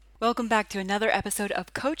Welcome back to another episode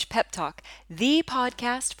of Coach Pep Talk, the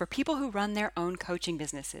podcast for people who run their own coaching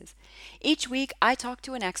businesses. Each week, I talk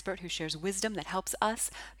to an expert who shares wisdom that helps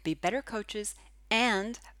us be better coaches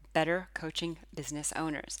and better coaching business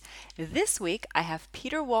owners. This week, I have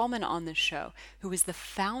Peter Wallman on the show, who is the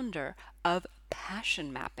founder of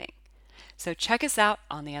Passion Mapping. So check us out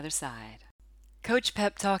on the other side. Coach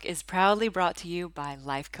Pep Talk is proudly brought to you by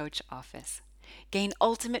Life Coach Office. Gain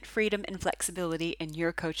ultimate freedom and flexibility in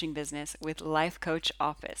your coaching business with Life Coach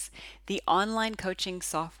Office, the online coaching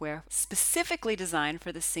software specifically designed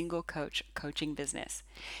for the single coach coaching business.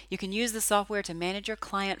 You can use the software to manage your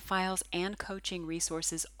client files and coaching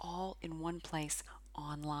resources all in one place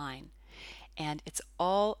online. And it's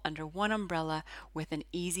all under one umbrella with an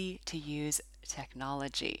easy-to-use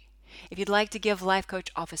technology. If you'd like to give Life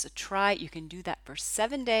Coach Office a try, you can do that for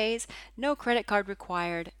 7 days. No credit card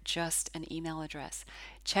required, just an email address.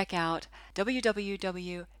 Check out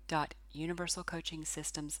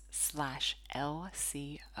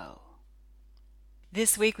www.universalcoachingsystems/LCO.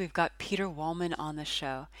 This week we've got Peter Wallman on the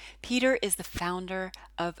show. Peter is the founder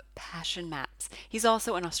of Passion Maps. He's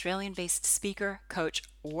also an Australian-based speaker, coach,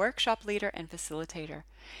 workshop leader, and facilitator.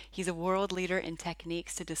 He's a world leader in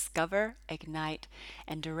techniques to discover, ignite,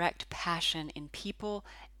 and direct passion in people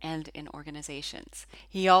and in organizations.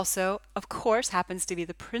 He also, of course, happens to be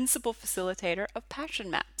the principal facilitator of Passion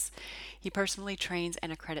Maps. He personally trains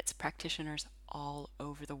and accredits practitioners all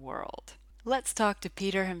over the world. Let's talk to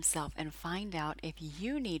Peter himself and find out if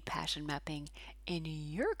you need passion mapping in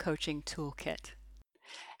your coaching toolkit.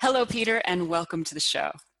 Hello, Peter, and welcome to the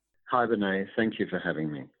show. Hi, Vinay. Thank you for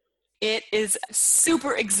having me. It is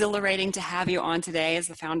super exhilarating to have you on today as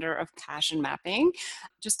the founder of Passion Mapping.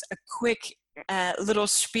 Just a quick little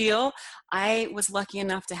spiel. I was lucky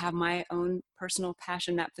enough to have my own personal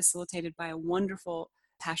passion map facilitated by a wonderful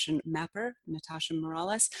passion mapper, Natasha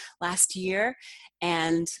Morales, last year.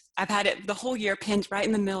 And I've had it the whole year pinned right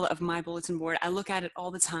in the middle of my bulletin board. I look at it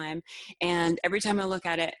all the time. And every time I look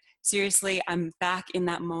at it, seriously, I'm back in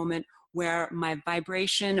that moment where my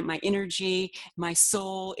vibration, my energy, my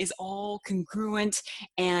soul is all congruent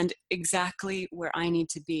and exactly where I need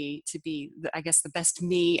to be, I guess, the best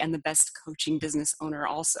me and the best coaching business owner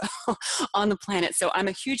also on the planet. So I'm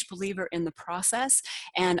a huge believer in the process,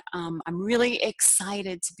 and I'm really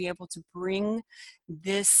excited to be able to bring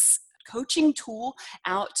this coaching tool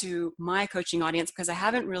out to my coaching audience because I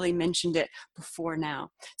haven't really mentioned it before now.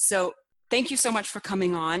 So thank you so much for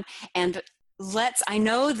coming on. And I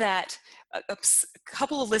know that a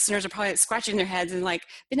couple of listeners are probably scratching their heads and like,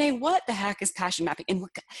 Vinay, what the heck is passion mapping? And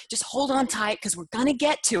just hold on tight because we're going to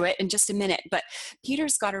get to it in just a minute. But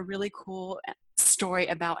Peter's got a really cool story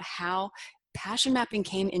about how passion mapping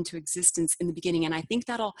came into existence in the beginning. And I think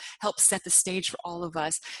that'll help set the stage for all of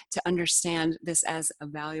us to understand this as a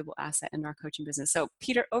valuable asset in our coaching business. So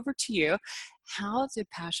Peter, over to you. How did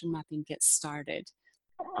passion mapping get started?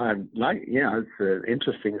 It's an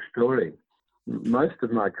interesting story. Most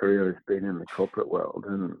of my career has been in the corporate world,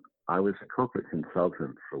 and I was a corporate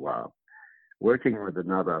consultant for a while, working with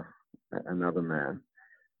another man.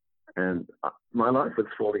 And my life was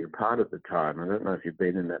falling apart at the time. I don't know if you've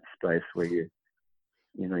been in that space where you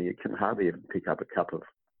can hardly even pick up a cup of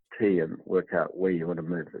tea and work out where you want to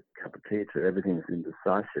move the cup of tea to. Everything's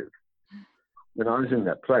indecisive. When I was in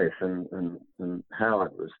that place, and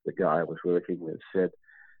Howard was the guy I was working with, said,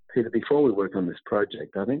 Peter, before we work on this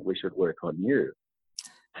project, I think we should work on you.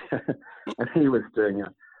 And he was doing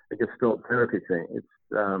a Gestalt therapy thing. It's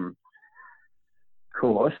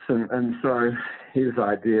course, and so his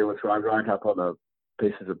idea was I write up on a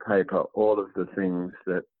pieces of paper all of the things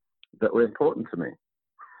that were important to me.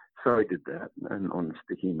 So I did that, and on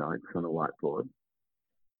sticky notes on a whiteboard,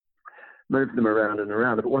 moved them around and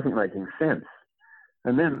around, but it wasn't making sense.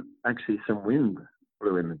 And then actually some wind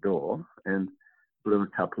blew in the door and blew a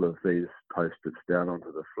couple of these post-its down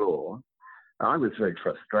onto the floor. I was very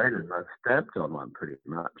frustrated, and I stamped on one pretty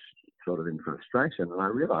much, sort of in frustration, and I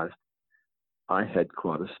realized I had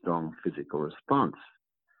quite a strong physical response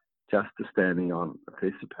just to standing on a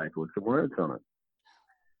piece of paper with some words on it.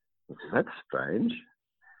 I said, that's strange.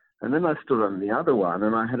 And then I stood on the other one,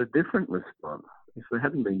 and I had a different response. If there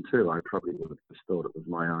hadn't been two, I probably would have just thought it was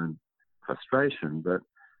my own frustration, but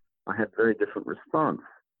I had a very different response.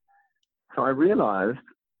 So I realized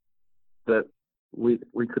that we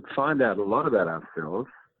could find out a lot about ourselves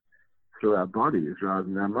through our bodies rather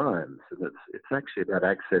than our minds. And it's actually about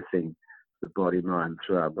accessing the body-mind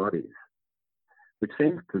through our bodies, which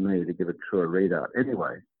seems to me to give a truer readout.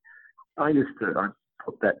 Anyway, I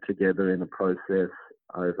put that together in a process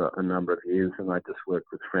over a number of years, and I just worked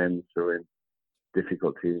with friends who are in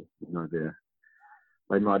difficulty. They're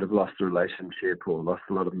they might have lost a relationship or lost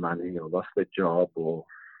a lot of money or lost their job or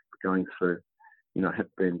going through,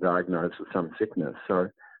 have been diagnosed with some sickness. So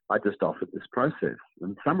I just offered this process.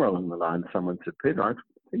 And somewhere along the line, someone said, Peter, I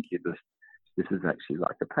think this is actually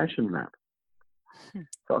like a passion map.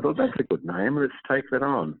 So I thought, that's a good name. Let's take that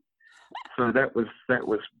on. So that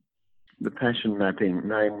was the passion mapping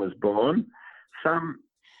name was born. Some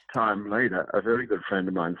time later, a very good friend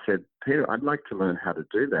of mine said, Peter, I'd like to learn how to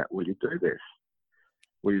do that. Will you do this?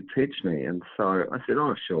 Will you teach me? And so I said,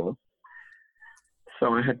 oh, sure.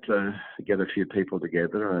 So I had to get a few people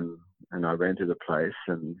together and I rented a place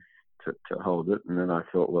and to hold it. And then I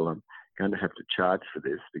thought, well, I'm going to have to charge for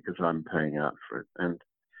this because I'm paying out for it. And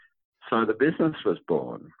so the business was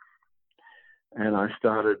born. And I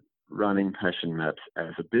started running Passion Maps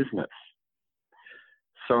as a business.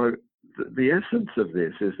 So the essence of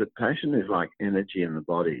this is that passion is like energy in the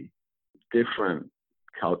body. Different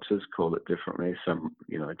cultures call it differently. Some,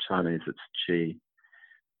 Chinese it's qi.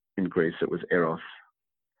 In Greece it was eros.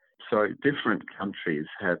 So different countries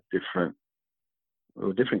have different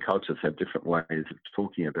cultures have different ways of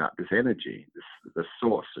talking about this energy, the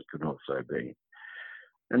source it can also be.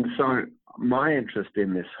 And so my interest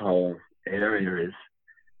in this whole area is,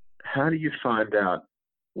 how do you find out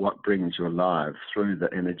what brings you alive through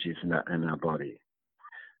the energies in our body?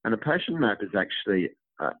 And a passion map is actually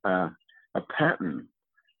a pattern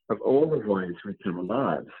of all the ways we come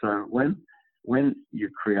alive. So when you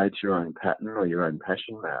create your own pattern or your own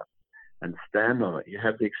passion map and stand on it, you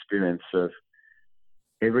have the experience of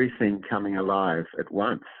everything coming alive at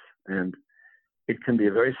once. And it can be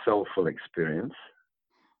a very soulful experience.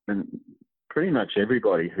 And pretty much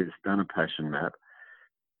everybody who's done a passion map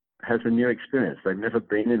has a new experience. They've never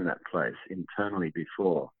been in that place internally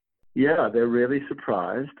before. Yeah, they're really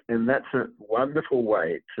surprised, and that's a wonderful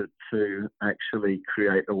way to actually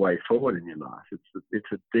create a way forward in your life.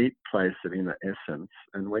 It's a deep place of inner essence,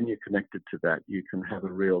 and when you're connected to that, you can have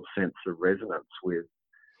a real sense of resonance with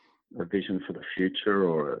a vision for the future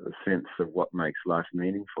or a sense of what makes life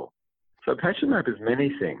meaningful. So Passion Map is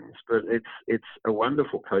many things, but it's a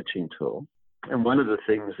wonderful coaching tool. And one of the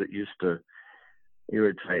things that used to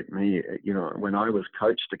irritate me, when I was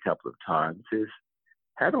coached a couple of times, is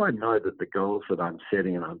how do I know that the goals that I'm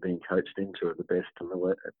setting and I'm being coached into are the best and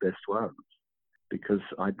the best ones? Because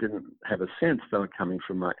I didn't have a sense they were coming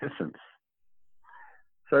from my essence.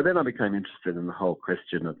 So then I became interested in the whole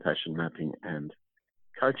question of passion mapping and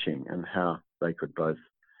coaching and how they could both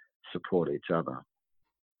support each other.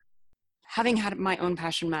 Having had my own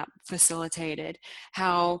passion map facilitated,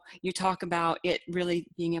 how you talk about it really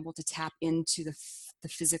being able to tap into the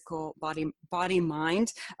physical body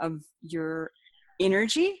mind of your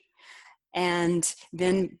energy, and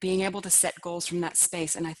then being able to set goals from that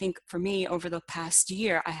space. And I think for me, over the past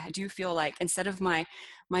year, I do feel like instead of my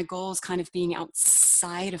goals kind of being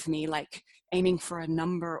outside of me, like aiming for a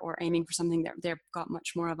number or aiming for something, they've got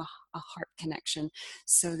much more of a heart connection.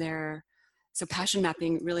 So passion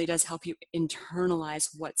mapping really does help you internalize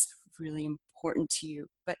what's really important to you,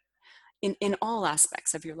 but in all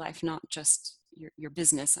aspects of your life, not just your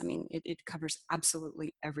business. I mean, it covers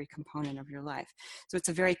absolutely every component of your life. So it's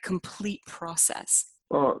a very complete process.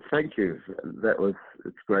 Well, thank you.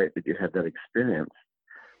 It's great that you had that experience.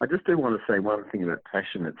 I just do want to say one thing about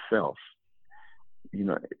passion itself.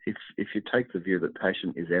 If you take the view that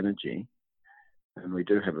passion is energy, and we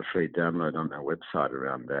do have a free download on our website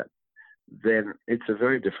around that, then it's a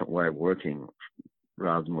very different way of working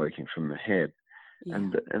rather than working from the head. Yeah.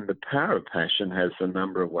 And the power of passion has a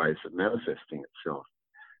number of ways of manifesting itself.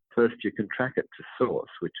 First, you can track it to source,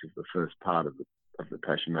 which is the first part of the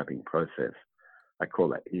passion mapping process. I call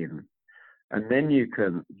that in. And then you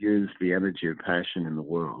can use the energy of passion in the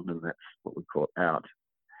world, and that's what we call out,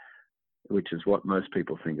 which is what most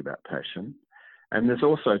people think about passion. And there's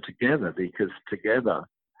also together, because together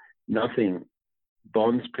nothing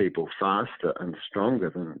bonds people faster and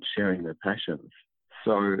stronger than sharing their passions.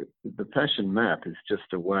 So the passion map is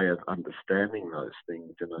just a way of understanding those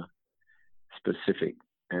things in a specific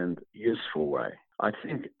and useful way. I've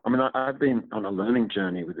been on a learning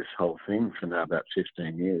journey with this whole thing for now about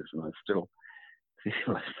 15 years, and I still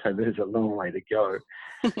feel as though there's a long way to go.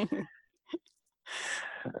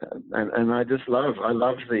 And I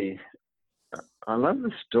love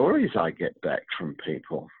the stories I get back from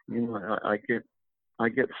people. I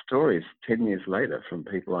get stories 10 years later from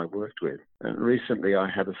people I worked with. And recently I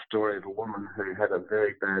had a story of a woman who had a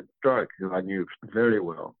very bad stroke, who I knew very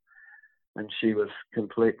well. And she was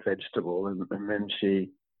complete vegetable. And then she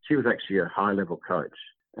was actually a high-level coach.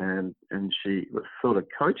 And she was sort of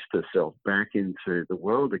coached herself back into the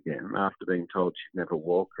world again after being told she'd never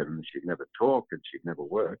walk and she'd never talk and she'd never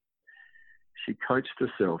work. She coached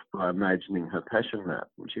herself by imagining her passion map,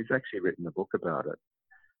 and she's actually written a book about it.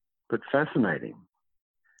 But fascinating.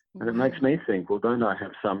 And it makes me think, well, don't I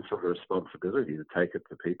have some sort of responsibility to take it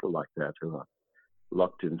to people like that who are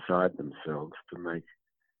locked inside themselves to make,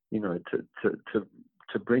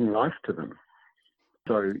 to bring life to them?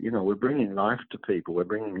 So, we're bringing life to people, we're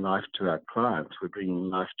bringing life to our clients, we're bringing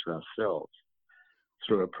life to ourselves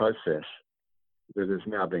through a process that has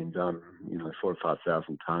now been done, 4,000 or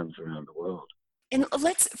 5,000 times around the world. And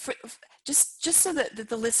just so that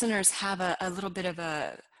the listeners have a little bit of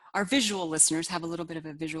our visual listeners have a little bit of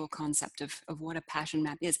a visual concept of what a passion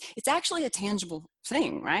map is. It's actually a tangible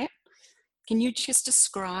thing, right? Can you just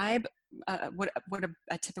describe what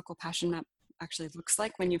a typical passion map actually looks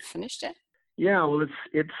like when you've finished it? Yeah, well,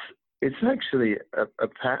 it's actually a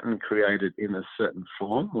pattern created in a certain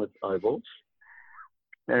form with ovals.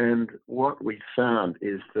 And what we found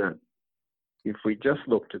is that if we just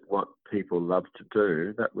looked at what people love to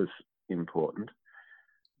do, that was important.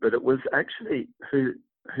 But it was actually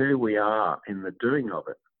who we are in the doing of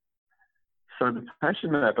it. So the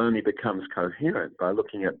passion map only becomes coherent by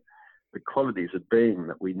looking at the qualities of being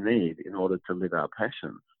that we need in order to live our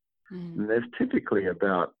passions. And there's typically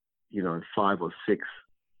about 5 or 6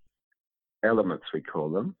 elements, we call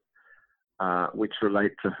them, which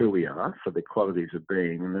relate to who we are, so the qualities of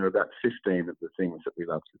being, and there are about 15 of the things that we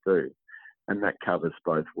love to do. And that covers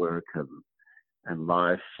both work and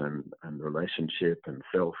life and relationship and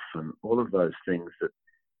self and all of those things that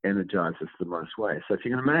energize us the most way. So if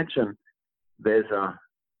you can imagine there's a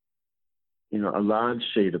large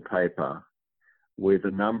sheet of paper with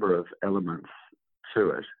a number of elements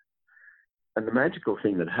to it. And the magical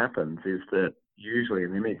thing that happens is that usually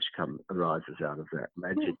an image arises out of that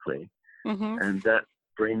magically. Mm-hmm. And that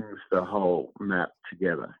brings the whole map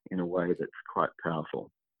together in a way that's quite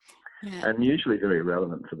powerful. Yeah. And usually very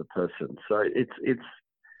relevant to the person. So it's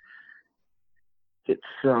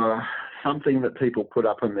something that people put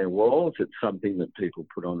up on their walls. It's something that people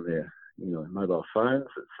put on their mobile phones.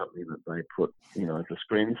 It's something that they put as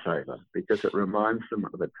a screensaver, because it reminds them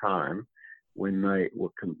of a time when they were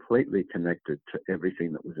completely connected to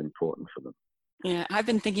everything that was important for them. Yeah, I've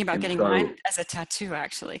been thinking about getting mine as a tattoo,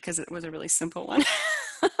 actually, because it was a really simple one.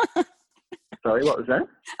 Sorry, what was that?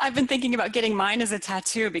 I've been thinking about getting mine as a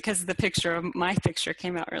tattoo because my picture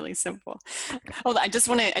came out really simple. Hold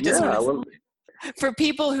on, for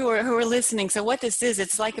people who are listening, so what this is,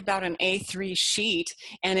 it's like about an A3 sheet,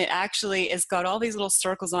 and it actually has got all these little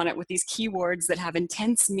circles on it with these keywords that have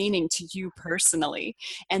intense meaning to you personally.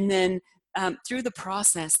 And then through the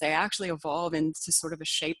process, they actually evolve into sort of a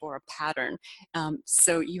shape or a pattern.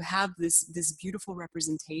 So you have this beautiful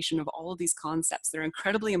representation of all of these concepts. They're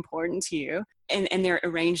incredibly important to you, and they're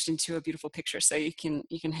arranged into a beautiful picture. So you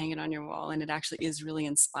can hang it on your wall, and it actually is really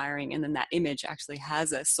inspiring. And then that image actually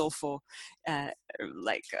has a soulful,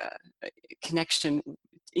 connection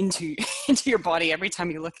into your body every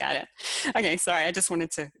time you look at it. Okay, sorry, I just wanted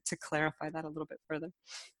to clarify that a little bit further.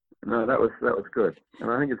 No, that was good,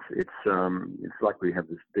 and I think it's like we have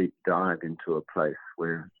this deep dive into a place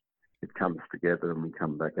where it comes together and we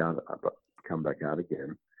come back out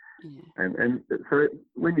again. Yeah. And so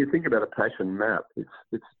when you think about a passion map,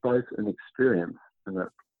 it's both an experience and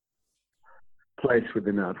a place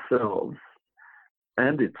within ourselves,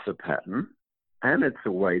 and it's a pattern, and it's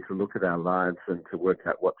a way to look at our lives and to work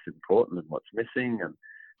out what's important and what's missing and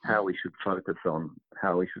how we should focus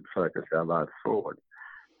our lives forward.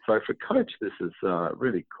 So for coach, this is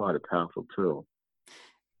really quite a powerful tool,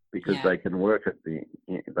 because they can work at the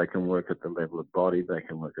level of body, they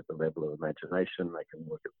can work at the level of imagination, they can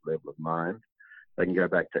work at the level of mind. They can go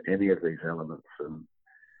back to any of these elements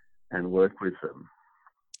and work with them.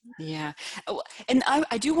 Yeah, and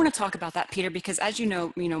I do want to talk about that, Peter, because as you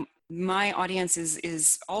know, my audience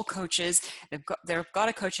is all coaches. They've got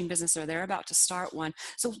a coaching business, or they're about to start one.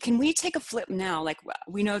 So can we take a flip now? Like,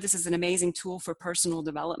 we know this is an amazing tool for personal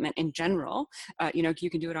development in general. You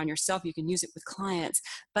can do it on yourself. You can use it with clients.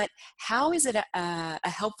 But how is it a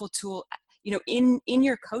helpful tool? In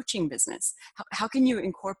your coaching business, how can you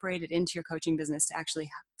incorporate it into your coaching business to actually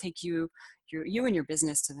take you and your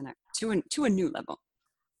business to the next to a new level?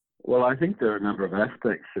 Well, I think there are a number of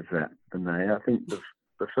aspects of that, Benet. I think the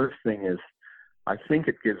first thing is, I think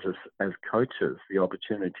it gives us as coaches the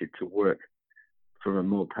opportunity to work from a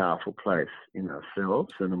more powerful place in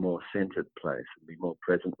ourselves and a more centered place, and be more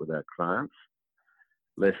present with our clients,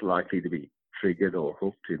 less likely to be triggered or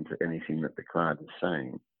hooked into anything that the client is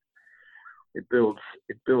saying. it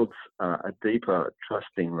builds a deeper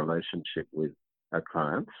trusting relationship with our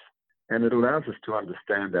clients, and it allows us to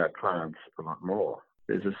understand our clients a lot more.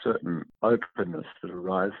 There's a certain openness that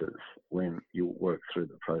arises when you work through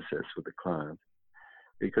the process with the client,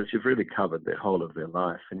 because you've really covered the whole of their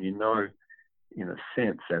life, and you know, in a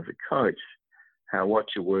sense, as a coach, how what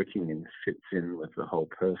you're working in fits in with the whole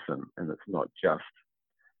person, and it's not just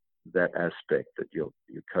that aspect that you're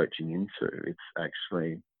coaching into. It's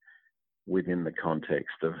actually within the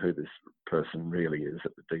context of who this person really is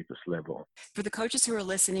at the deepest level. For the coaches who are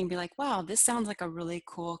listening, be like, wow, this sounds like a really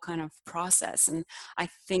cool kind of process. And I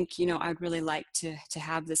think, I'd really like to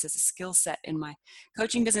have this as a skill set in my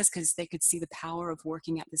coaching business, because they could see the power of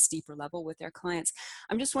working at this deeper level with their clients.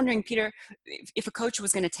 I'm just wondering, Peter, if a coach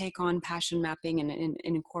was going to take on passion mapping and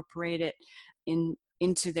incorporate it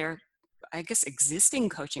into their, I guess, existing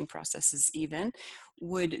coaching processes even,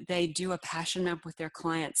 would they do a passion map with their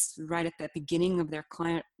clients right at the beginning of their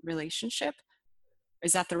client relationship?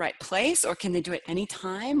 Is that the right place, or can they do it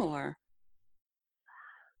anytime? Or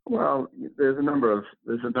Well, there's a number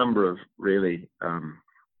of really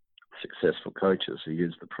successful coaches who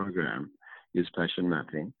use the program, use passion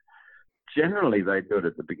mapping. Generally, they do it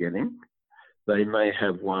at the beginning. They may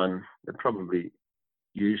have they probably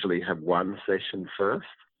usually have one session first.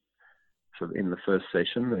 So in the first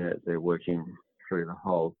session, they're working through the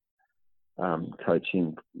whole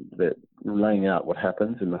coaching, they're laying out what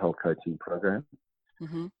happens in the whole coaching program.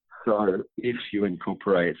 mm-hmm. So if you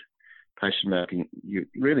incorporate passion mapping, you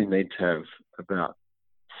really need to have about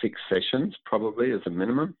 6 sessions probably as a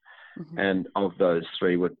minimum. Mm-hmm. And of those,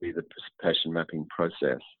 3 would be the passion mapping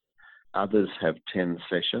process. Others have 10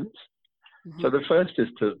 sessions. Mm-hmm. So the first is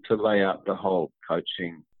to lay out the whole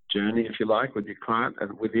coaching journey, if you like, with your client,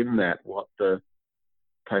 and within that, what the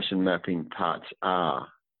passion mapping parts are.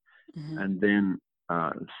 Mm-hmm. And then,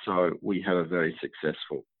 so we have a very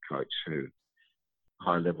successful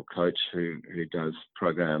high-level coach who does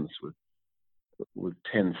programs with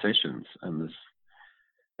 10 sessions, and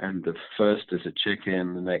the first is a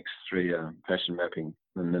check-in, the next 3 are passion mapping,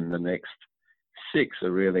 and then the next 6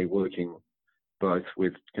 are really working both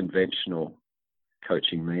with conventional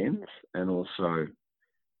coaching means and also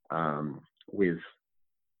with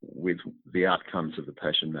the outcomes of the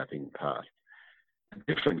passion mapping part.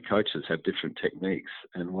 Different coaches have different techniques,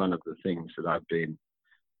 and one of the things that I've been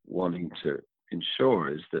wanting to ensure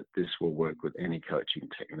is that this will work with any coaching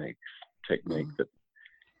technique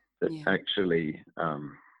that actually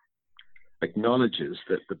acknowledges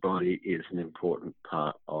that the body is an important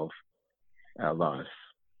part of our life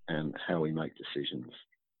and how we make decisions.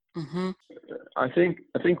 Mm-hmm. I think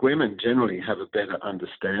women generally have a better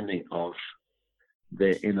understanding of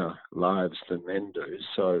their inner lives than men do,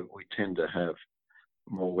 so we tend to have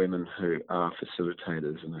more women who are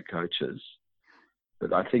facilitators and are coaches.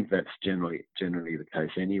 But I think that's generally the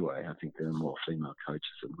case anyway. I think there are more female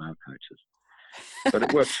coaches than male coaches. But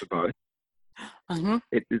it works for both. Mm-hmm.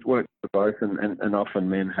 It works for both, and often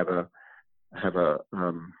men have a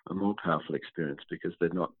more powerful experience because they're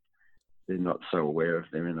not so aware of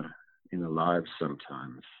their inner lives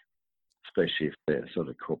sometimes, especially if they're sort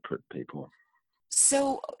of corporate people.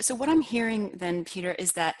 So what I'm hearing then, Peter,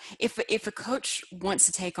 is that if a coach wants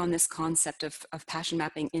to take on this concept of passion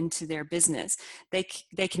mapping into their business, they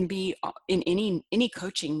can be in any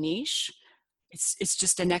coaching niche. It's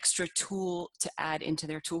just an extra tool to add into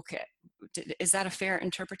their toolkit. Is that a fair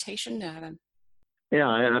interpretation? Yeah,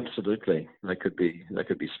 absolutely. They could be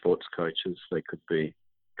sports coaches. They could be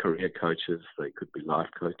career coaches. They could be life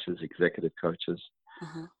coaches, executive coaches,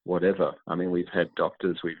 whatever. I mean, we've had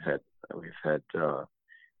doctors. We've had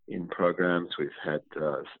in programs. We've had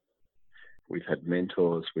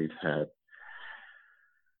mentors. We've had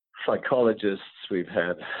psychologists. We've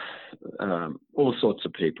had all sorts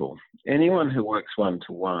of people. Anyone who works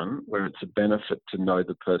one-to-one, where it's a benefit to know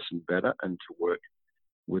the person better and to work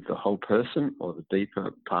with the whole person or the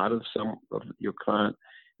deeper part of your client,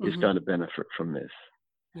 is going to benefit from this.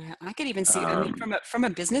 Yeah, I could even see it. I mean, from a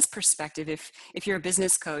business perspective, if you're a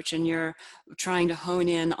business coach and you're trying to hone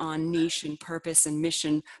in on niche and purpose and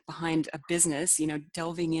mission behind a business,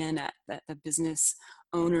 delving in at the business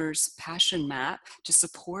owner's passion map to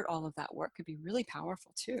support all of that work could be really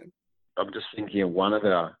powerful too. I'm just thinking of one of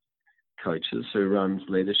our coaches who runs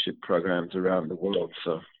leadership programs around the world.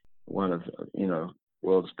 So one of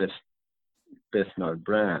world's best known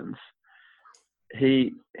brands.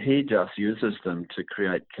 He just uses them to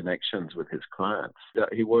create connections with his clients.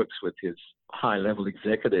 He works with his high-level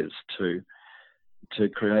executives to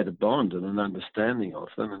create a bond and an understanding of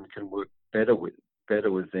them, and can work better with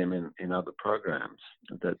them in other programs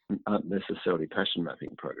that aren't necessarily passion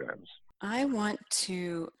mapping programs. I want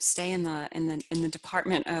to stay in the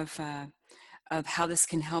department of how this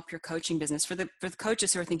can help your coaching business for the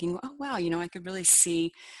coaches who are thinking, oh wow, I could really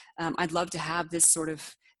see, I'd love to have this sort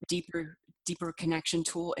of deeper connection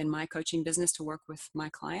tool in my coaching business to work with my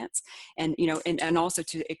clients, and and also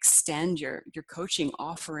to extend your coaching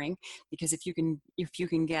offering, because if you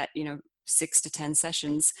can get 6 to 10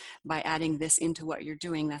 sessions by adding this into what you're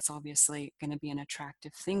doing, that's obviously going to be an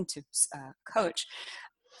attractive thing to coach.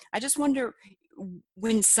 I just wonder,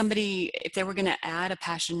 when somebody, if they were going to add a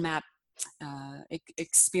passion map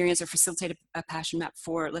experience or facilitate a passion map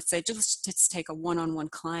for, let's say, just take a one-on-one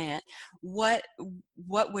client, what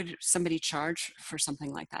would somebody charge for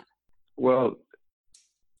something like that? Well,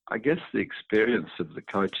 I guess the experience of the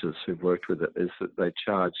coaches who've worked with it is that they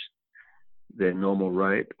charge their normal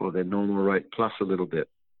rate or their normal rate plus a little bit.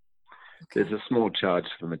 Okay. There's a small charge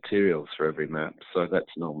for materials for every map, so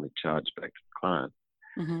that's normally charged back to the client.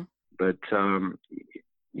 Mm-hmm. But,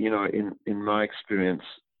 in my experience,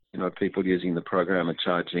 people using the program are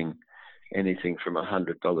charging anything from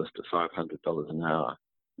 $100 to $500 an hour.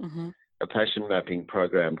 Mm-hmm. A passion mapping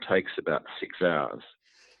program takes about 6 hours.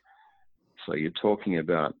 So you're talking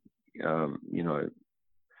about,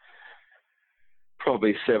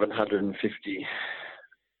 probably $750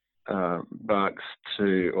 bucks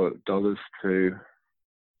or dollars to,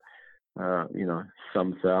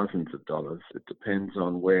 some thousands of dollars. It depends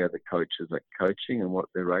on where the coaches are coaching and what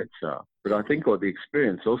their rates are. But I think what the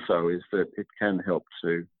experience also is that it can help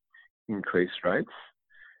to increase rates,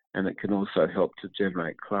 and it can also help to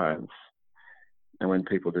generate clients. And when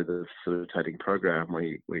people do the facilitating program,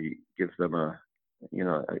 we give them a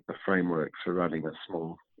framework for running a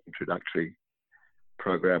small introductory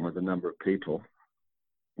program with a number of people,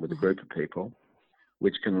 with a group of people,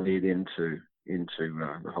 which can lead into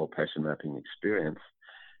the whole passion mapping experience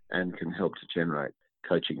and can help to generate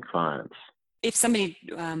coaching clients. If somebody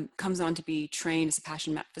comes on to be trained as a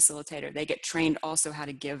passion map facilitator, they get trained also how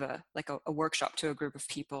to give a workshop to a group of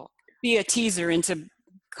people, be a teaser into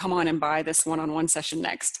come on and buy this one-on-one session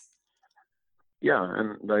next. Yeah,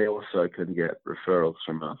 and they also can get referrals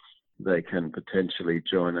from us. They can potentially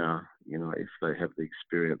join our, if they have the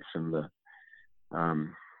experience and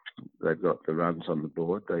they've got the runs on the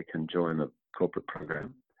board, they can join a corporate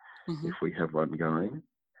program, mm-hmm. if we have one going.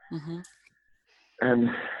 Mm-hmm. And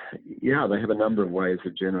they have a number of ways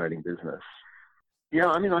of generating business. Yeah,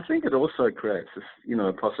 I think it also creates this,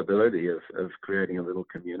 a possibility of creating a little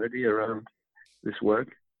community around this work,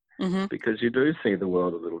 mm-hmm. because you do see the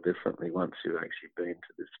world a little differently once you've actually been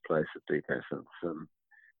to this place of deep essence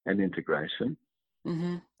and integration.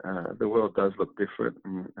 Mm-hmm. The world does look different,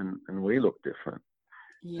 and we look different.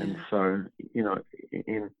 Yeah. And so,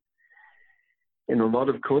 in a lot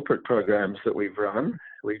of corporate programs that we've run,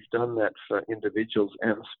 we've done that for individuals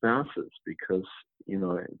and spouses, because,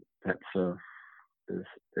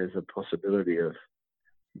 there's a possibility of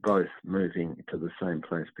both moving to the same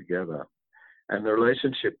place together. And the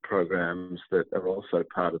relationship programs that are also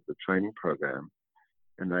part of the training program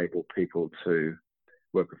enable people to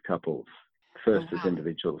work with couples, first as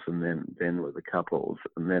individuals and then with the couples.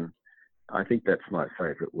 And then I think that's my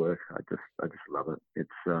favorite work. I just love it. It's,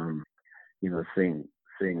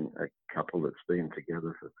 seeing a couple that's been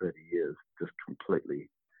together for 30 years just completely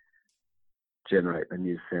generate a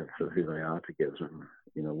new sense of who they are together, and,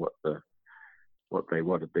 what they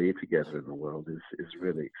want to be together in the world is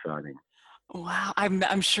really exciting. Wow.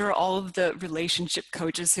 I'm sure all of the relationship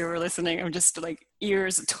coaches who are listening are just like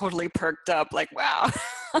ears totally perked up, like, wow,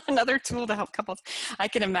 another tool to help couples. I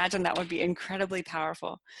can imagine that would be incredibly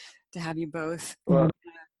powerful to have you both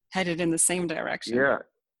headed in the same direction. Yeah.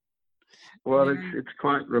 Well, it's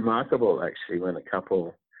quite remarkable, actually, when a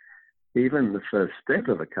couple, even the first step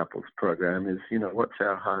of a couple's program is, what's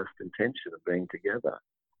our highest intention of being together?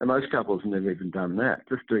 And most couples have never even done that.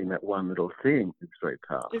 Just doing that one little thing is very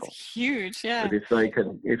powerful. It's huge, yeah. But if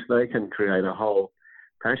they can create a whole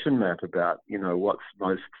passion map about, what's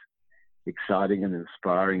most exciting and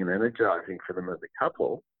inspiring and energizing for them as a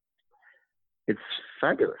couple, it's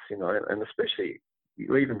fabulous, and especially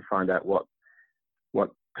you even find out what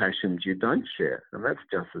passions you don't share, and that's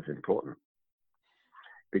just as important,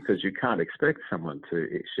 because you can't expect someone to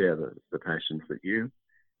share the passions that you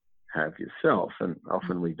have yourself, and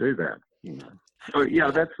often we do that, So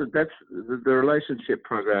that's the relationship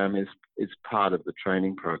program is part of the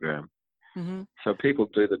training program. Mm-hmm. So people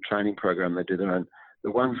do the training program, they do their own.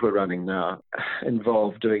 The ones we're running now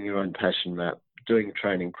involve doing your own passion map, doing a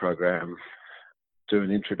training program, do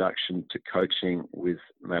an introduction to coaching with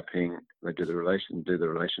mapping. They do the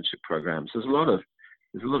relationship programs. There's a lot of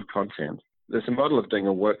content. There's a model of doing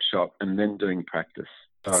a workshop and then doing practice.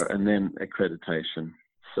 And then accreditation.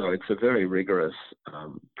 So it's a very rigorous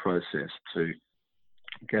process to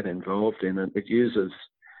get involved in, and it uses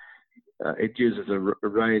a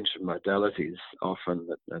range of modalities often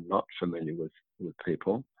that are not familiar with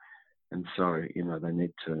people, and so they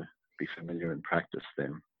need to be familiar and practice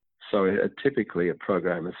them. So typically a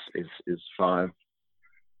program is 5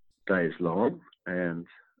 days long, and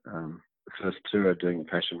the first 2 are doing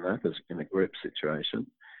Passion Map as in a group situation,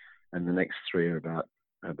 and the next 3 are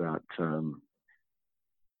about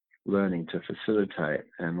learning to facilitate,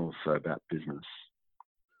 and also about business,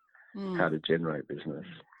 how to generate business.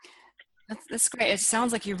 That's great. It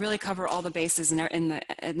sounds like you really cover all the bases, and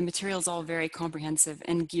the material is all very comprehensive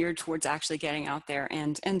and geared towards actually getting out there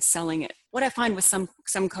and selling it. What I find with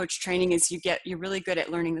some coach training is you're really good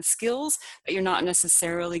at learning the skills, but you're not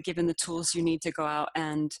necessarily given the tools you need to go out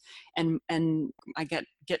and I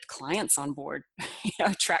get clients on board,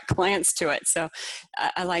 attract clients to it. So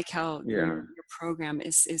I like how your program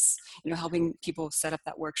is helping people set up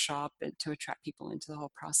that workshop and to attract people into the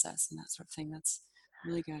whole process and that sort of thing. That's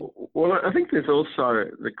really good. Well, I think there's also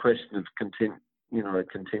the question of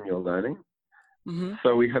continual learning. Mm-hmm.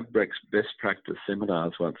 So we have best practice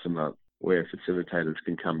seminars once a month where facilitators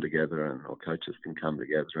can come together or coaches can come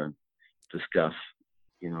together and discuss,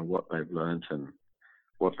 what they've learned and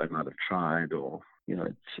what they might have tried, or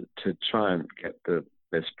to try and get the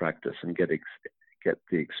best practice and get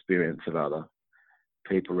the experience of other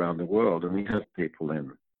people around the world. And we have people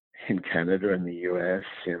in Canada, in the US,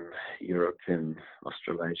 in Europe, in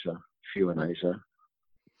Australasia, a few in Asia.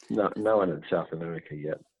 No one in South America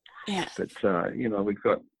yet. Yeah. But, we've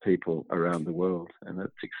got people around the world, and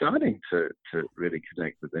it's exciting to really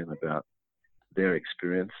connect with them about their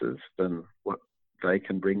experiences and what they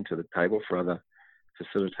can bring to the table for other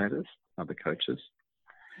facilitators, other coaches.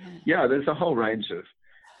 Yeah, there's a whole range of,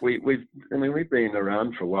 we've been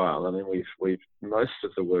around for a while. I mean, we've most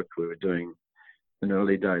of the work we were doing in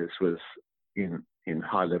early days was in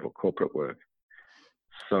high-level corporate work.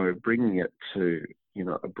 So bringing it to,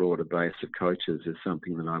 a broader base of coaches is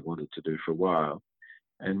something that I wanted to do for a while.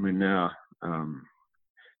 And we're now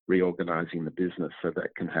reorganizing the business so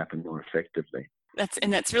that can happen more effectively.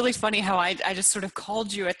 That's really funny how I just sort of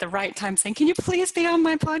called you at the right time saying, can you please be on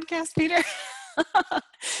my podcast, Peter?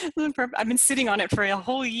 I've been sitting on it for a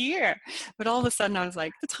whole year, but all of a sudden I was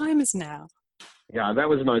like, the time is now. Yeah, that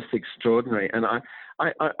was most extraordinary. And I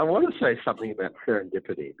want to say something about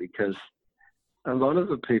serendipity, because a lot of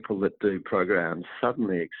the people that do programs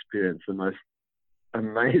suddenly experience the most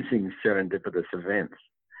amazing serendipitous events.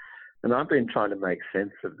 And I've been trying to make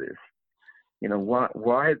sense of this.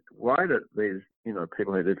 Why do these,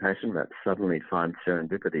 people who do passion maps suddenly find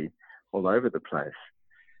serendipity all over the place?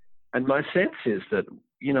 And my sense is that,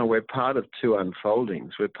 we're part of 2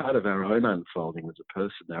 unfoldings. We're part of our own unfolding as a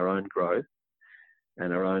person, our own growth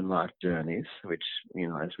and our own life journeys, which,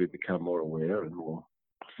 as we become more aware and more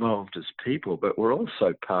evolved as people, but we're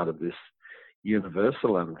also part of this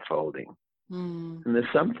universal unfolding. And there's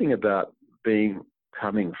something about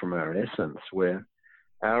coming from our essence, where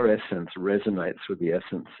our essence resonates with the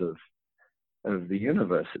essence of the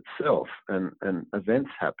universe itself, and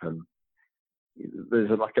events happen.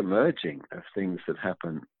 There's like a merging of things that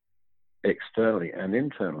happen externally and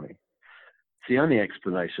internally. It's the only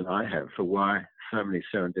explanation I have for why so many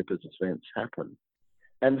serendipitous events happen.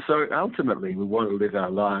 And so ultimately we want to live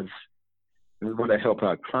our lives, and we want to help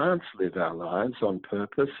our clients live our lives on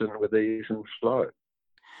purpose and with ease and flow.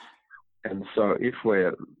 And so if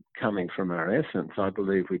we're coming from our essence, I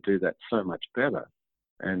believe we do that so much better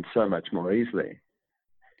and so much more easily.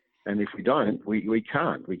 And if we don't, we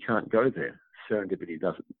can't go there. Serendipity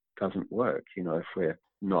doesn't work, if we're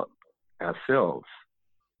not ourselves.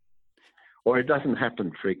 Or it doesn't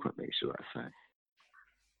happen frequently, should I say.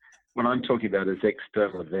 What I'm talking about is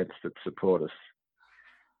external events that support us,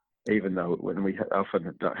 even though when we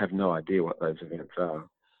often have no idea what those events are.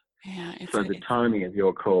 Yeah. So the timing of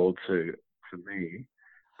your call to me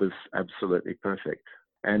was absolutely perfect.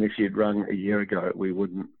 And if you'd rung a year ago, we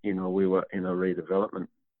wouldn't, we were in a redevelopment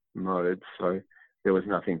mode, so there was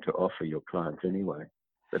nothing to offer your clients anyway.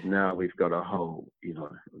 But now we've got a whole,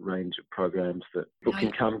 range of programs that people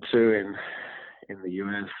can come to in the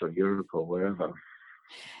US or Europe or wherever.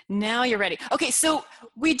 Now you're ready. Okay, so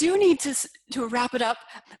we do need to wrap it up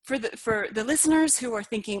for the listeners who are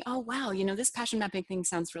thinking, oh wow, this passion mapping thing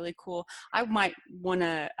sounds really cool. I might want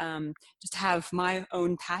to just have my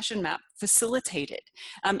own passion map facilitated.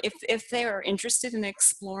 If they are interested in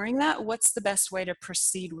exploring that, what's the best way to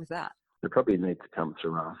proceed with that? They probably need to come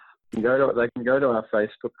through us. They can go to our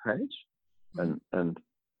Facebook page and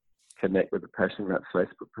connect with the Passion Map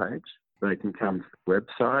Facebook page. they can come to the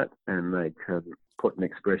website and they can put an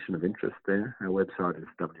expression of interest there. Our website is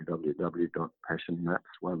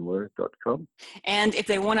www.passionmaps.com. And if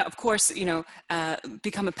they want to, of course,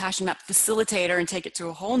 become a Passion Map facilitator and take it to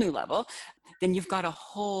a whole new level, then you've got a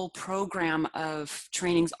whole program of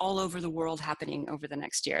trainings all over the world happening over the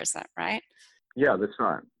next year. Is that right? Yeah, that's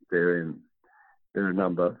right. They're a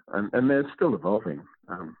number, and they're still evolving.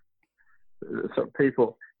 So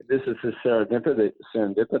people, this is a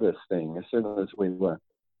serendipitous thing. As soon as we were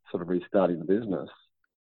sort of restarting the business,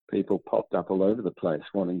 people popped up all over the place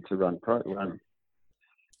wanting to run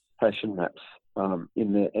Passion Maps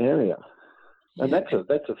in their area. And that's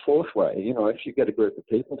a fourth way. If you get a group of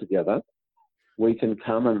people together, we can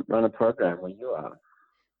come and run a program where you are.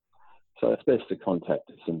 So it's best to contact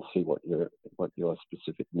us and see what your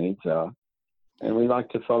specific needs are. And we like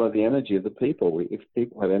to follow the energy of the people. If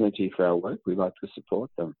people have energy for our work, we like to support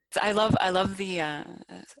them. I love the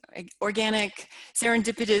organic,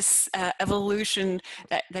 serendipitous evolution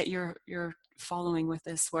that you're following with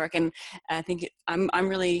this work, and I think I'm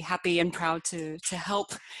really happy and proud to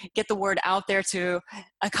help get the word out there to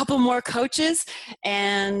a couple more coaches.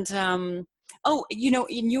 And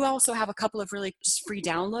you also have a couple of really just free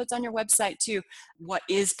downloads on your website too. What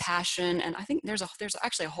is Passion? And I think there's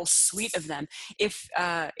actually a whole suite of them. If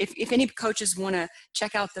any coaches want to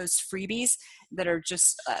check out those freebies that are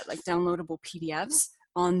just like downloadable PDFs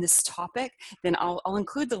on this topic, then I'll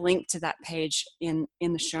include the link to that page in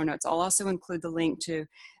the show notes. I'll also include the link to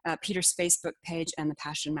Peter's Facebook page and the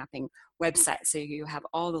Passion Mapping website, so you have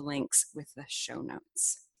all the links with the show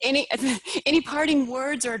notes. Any parting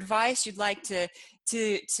words or advice you'd like to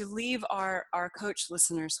leave our coach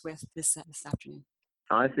listeners with this afternoon?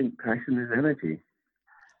 I think passion is energy,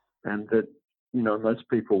 and that most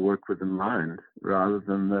people work with the mind rather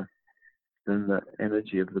than the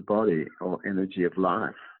energy of the body or energy of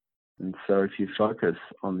life. And so if you focus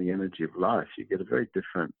on the energy of life, you get a very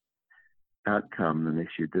different outcome than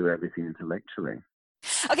if you do everything intellectually.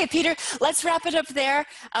 Okay, Peter, let's wrap it up there.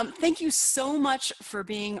 Thank you so much for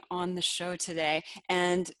being on the show today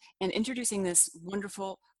and introducing this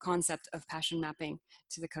wonderful concept of passion mapping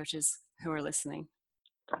to the coaches who are listening.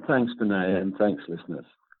 Thanks, Benay, and thanks, listeners.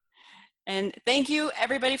 And thank you,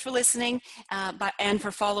 everybody, for listening and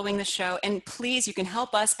for following the show. And please, you can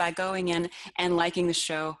help us by going in and liking the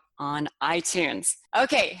show on iTunes.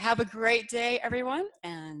 Okay, have a great day, everyone,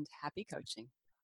 and happy coaching.